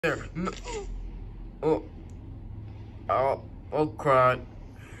There. No. Oh. Oh, crud.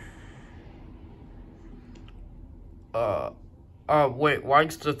 Wait,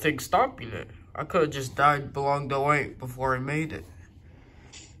 why's the thing stopping it? I could have just died along the way before I made it.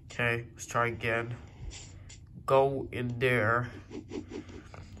 Okay, let's try again. Go in there.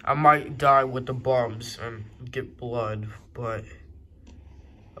 I might die with the bombs and get blood, but...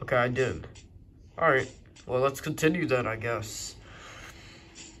 Okay, I did. Alright, well, let's continue then, I guess.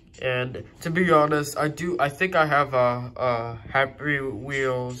 And to be honest, I think I have a Happy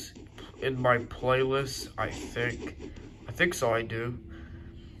Wheels in my playlist, I think so, I do.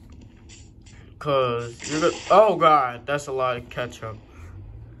 Cause oh god, that's a lot of ketchup.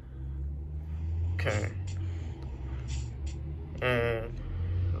 Okay. And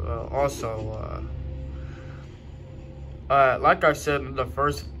also, like I said in the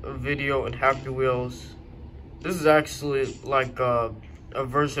first video in Happy Wheels, this is actually like a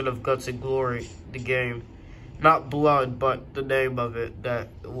version of Guts and Glory, the game. Not Blood, but the name of it that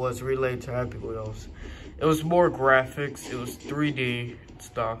was related to Happy Wheels. It was more graphics, it was 3D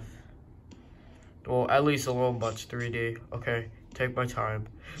stuff. Well, at least a little much 3D. Okay, take my time.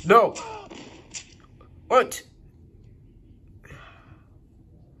 No! What?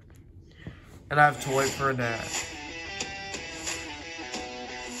 And I have to wait for that.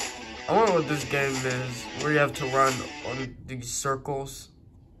 I wonder what this game is, where you have to run on these circles.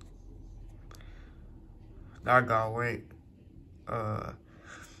 Now I gotta wait.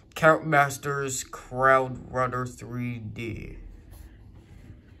 Count Masters Crowd Runner 3D.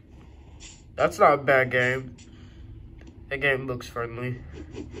 That's not a bad game. That game looks friendly.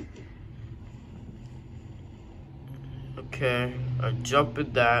 Okay, I jump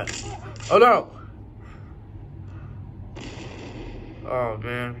in that. Oh no! Oh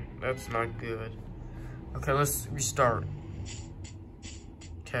man, that's not good. Okay, let's restart.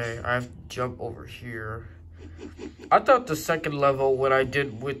 Okay, I have to jump over here. I thought the second level, what I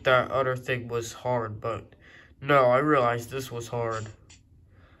did with that other thing was hard, but no, I realized this was hard.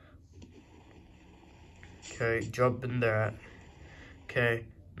 Okay, jump in that. Okay,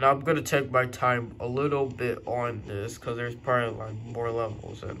 now I'm gonna take my time a little bit on this, because there's probably like more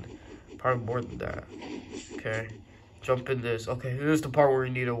levels, and probably more than that. Okay, jump in this. Okay, here's the part where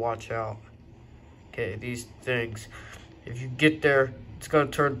you need to watch out. Okay, these things. If you get there, it's gonna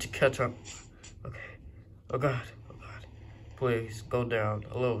turn to ketchup. Okay. Oh god, oh god. Please, go down,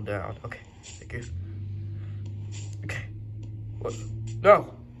 a little down. Okay, thank you. Okay. What?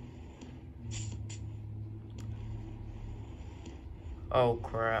 No! Oh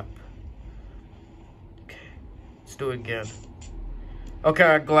crap. Okay, let's do it again. Okay,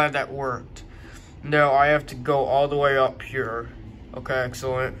 I'm glad that worked. Now I have to go all the way up here. Okay,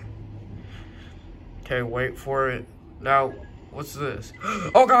 excellent. Okay, wait for it. Now, what's this?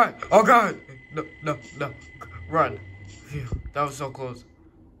 Oh god! Oh god! No, no, no. Run. Phew, that was so close.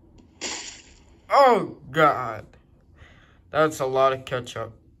 Oh god. That's a lot of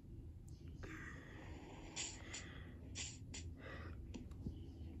ketchup.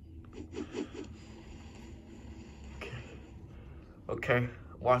 Okay,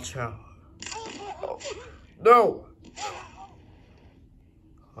 watch out. Oh, no!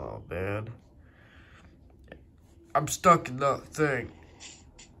 Oh man. I'm stuck in that thing.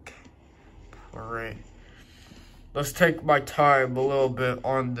 Alright. Let's take my time a little bit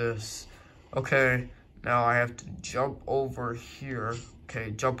on this. Okay, now I have to jump over here.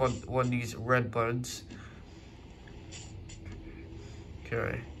 Okay, jump on one of these red buttons.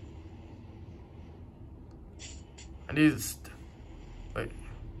 Okay. I need to... Wait,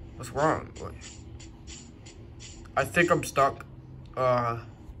 what's wrong? Wait. I think I'm stuck. The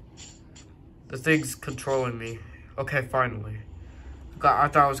thing's controlling me. Okay, finally. I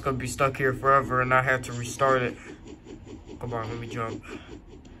thought I was gonna be stuck here forever and I had to restart it. Come on, let me jump.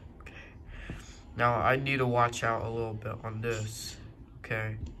 Okay. Now I need to watch out a little bit on this.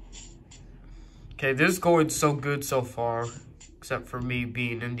 Okay. Okay, this is going so good so far. Except for me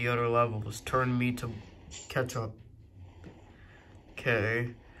being in the other levels. Turn me to ketchup.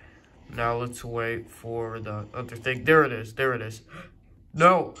 Okay. Now let's wait for the other thing. There it is. There it is.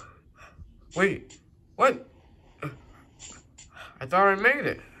 No. Wait. What? I thought I made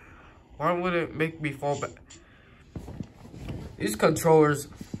it. Why would it make me fall back? These controllers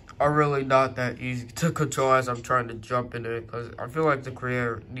are really not that easy to control as I'm trying to jump in it, because I feel like the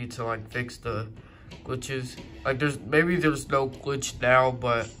creator needs to like fix the glitches. Like maybe there's no glitch now,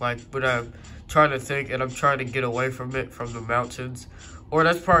 but like when I'm trying to think and I'm trying to get away from it, from the mountains, or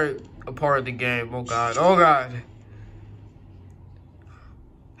that's probably a part of the game. Oh god, oh god.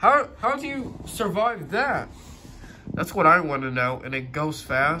 How do you survive that? That's what I want to know. And it goes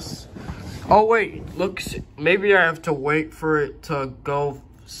fast. Oh, wait. Look, maybe I have to wait for it to go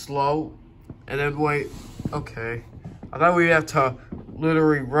slow. And then wait. Okay. I thought we'd have to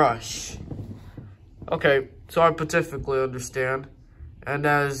literally rush. Okay. So I specifically understand. And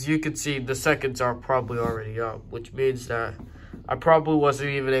as you can see, the seconds are probably already up. Which means that I probably wasn't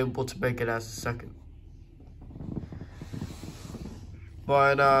even able to make it as a second.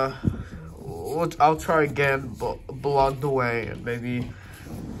 But, I'll try again along the way, and maybe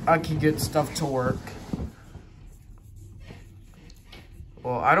I can get stuff to work.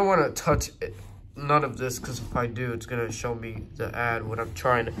 Well, I don't want to touch none of this, because if I do, it's going to show me the ad when I'm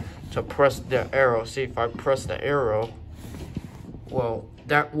trying to press the arrow. See, if I press the arrow, well,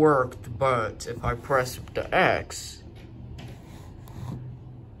 that worked, but if I press the X,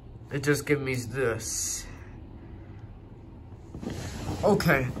 it just gives me this.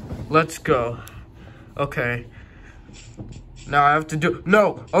 Okay, let's go. Okay. Now I have to do...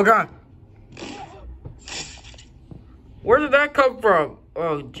 No! Oh, God! Where did that come from?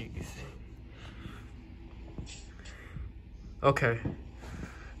 Oh, jeez. Okay.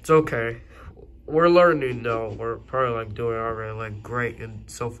 It's okay. We're learning, though. We're probably, like, doing already, like, great and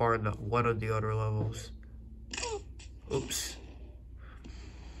so far in one of the other levels. Oops.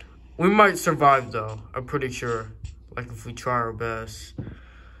 We might survive, though. I'm pretty sure. Like, if we try our best.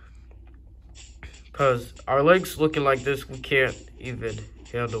 Because our legs looking like this, we can't even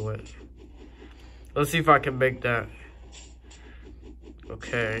handle it. Let's see if I can make that.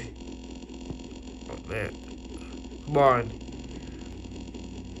 Okay. Oh, man. Come on.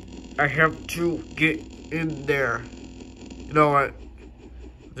 I have to get in there. You know what?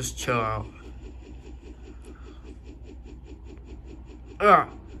 Just chill out.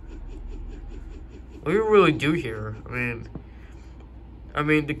 What do you really do here? I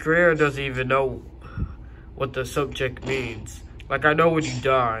mean, the creator doesn't even know what the subject means. Like, I know when you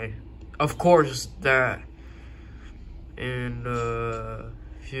die. Of course, that. And,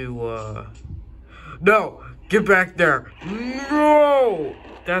 if you, No! Get back there! No!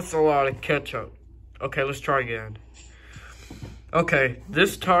 That's a lot of ketchup. Okay, let's try again. Okay,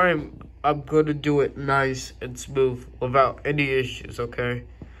 this time, I'm gonna do it nice and smooth without any issues, okay?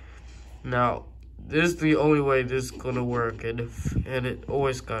 Now, this is the only way this is gonna work, and it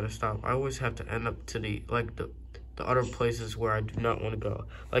always gotta stop. I always have to end up to the other places where I do not want to go.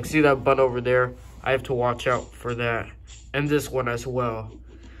 Like, see that button over there? I have to watch out for that, and this one as well.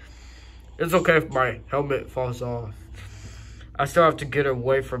 It's okay if my helmet falls off. I still have to get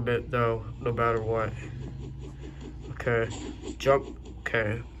away from it though, no matter what. Okay, jump.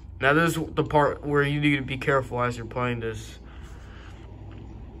 Okay, now this is the part where you need to be careful as you're playing this.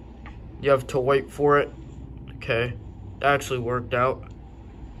 You have to wait for it. Okay, that actually worked out.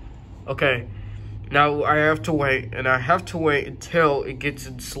 Okay, now I have to wait, and I have to wait until it gets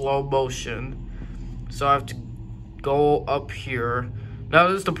in slow motion. So I have to go up here. Now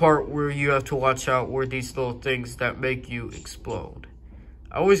this is the part where you have to watch out where these little things that make you explode.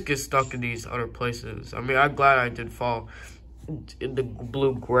 I always get stuck in these other places. I mean, I'm glad I did fall in the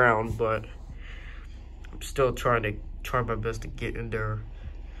blue ground, but I'm still try my best to get in there.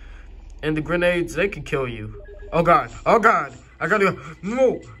 And the grenades, they can kill you. Oh God, oh God, I gotta go.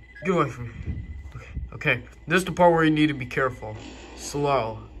 No, get away from me. Okay, this is the part where you need to be careful.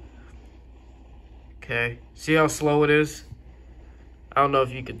 Slow. Okay, see how slow it is? I don't know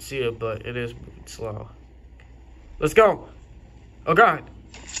if you can see it, but it is moving slow. Let's go. Oh God.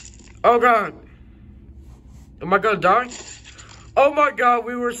 Oh God. Am I gonna die? Oh my God,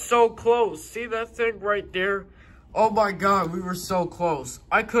 we were so close. See that thing right there? Oh my God, we were so close.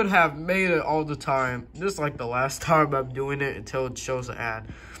 I could have made it all the time. This is like the last time I'm doing it until it shows an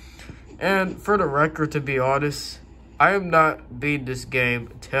ad. And for the record, to be honest, I am not beating this game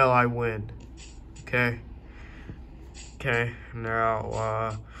until I win. Okay? Okay,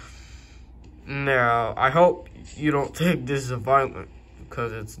 now, I hope you don't think this is violent,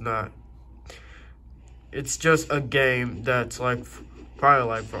 because it's not. It's just a game that's like, probably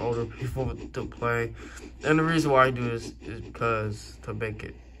like for older people to play. And the reason why I do this is because to make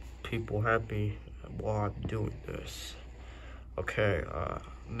it people happy while I'm doing this. Okay,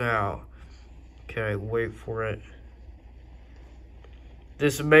 now, okay, wait for it.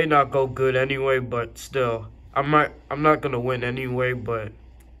 This may not go good anyway, but still. I'm not gonna win anyway, but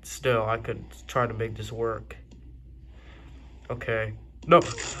still, I could try to make this work. Okay. No.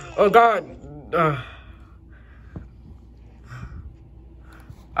 Oh God.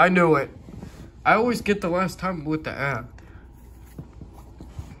 I knew it. I always get the last time with the app.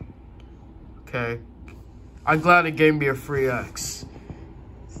 Okay. I'm glad it gave me a free X.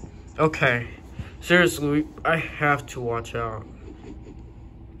 Okay. Seriously, I have to watch out.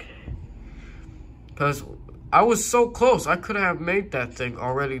 Because I was so close. I could have made that thing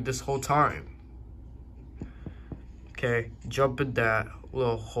already this whole time. Okay, jump in that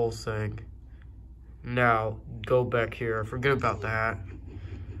little whole thing. Now, go back here. Forget about that.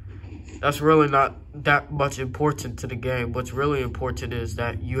 That's really not that much important to the game. What's really important is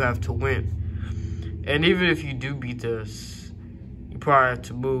that you have to win. And even if you do beat this, you probably have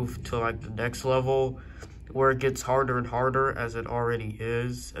to move to like the next level where it gets harder and harder as it already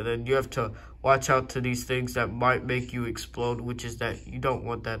is. And then you have to watch out to these things that might make you explode, which is that you don't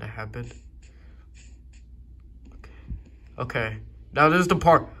want that to happen. Okay, now this is the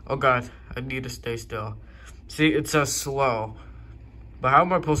part. Oh God, I need to stay still. See, it says slow. But how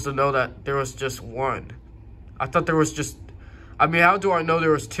am I supposed to know that there was just one? I thought there was just... I mean, how do I know there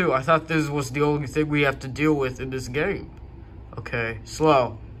was two? I thought this was the only thing we have to deal with in this game. Okay,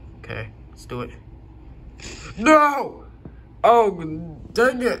 slow. Okay, let's do it. No! Oh,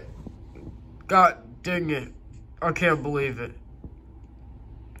 dang it. God dang it. I can't believe it.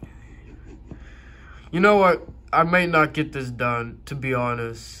 You know what? I may not get this done, to be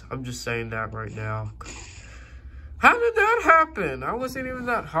honest. I'm just saying that right now. How did that happen? I wasn't even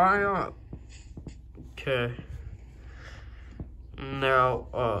that high up. Okay. Now,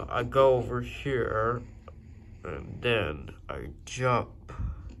 I go over here, and then I jump.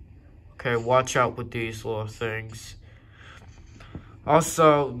 Okay, watch out with these little things.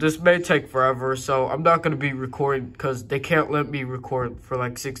 Also, this may take forever, so I'm not going to be recording, because they can't let me record for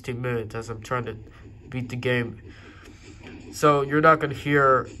like 16 minutes as I'm trying to beat the game. So, you're not going to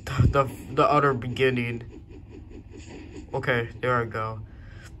hear the utter beginning. Okay, there I go.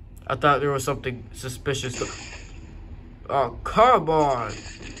 I thought there was something suspicious. Oh, come on.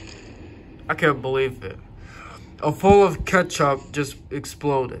 I can't believe it. A full of ketchup just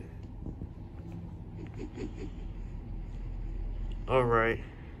exploded. Alright.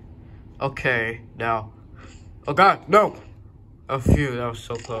 Okay, now. Oh God, no! Oh phew, that was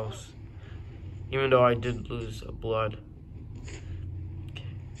so close. Even though I did lose blood.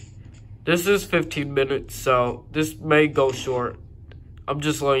 This is 15 minutes, so this may go short. I'm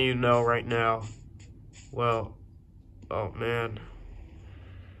just letting you know right now. Well, oh man.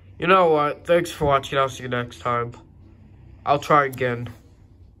 You know what? Thanks for watching. I'll see you next time. I'll try again.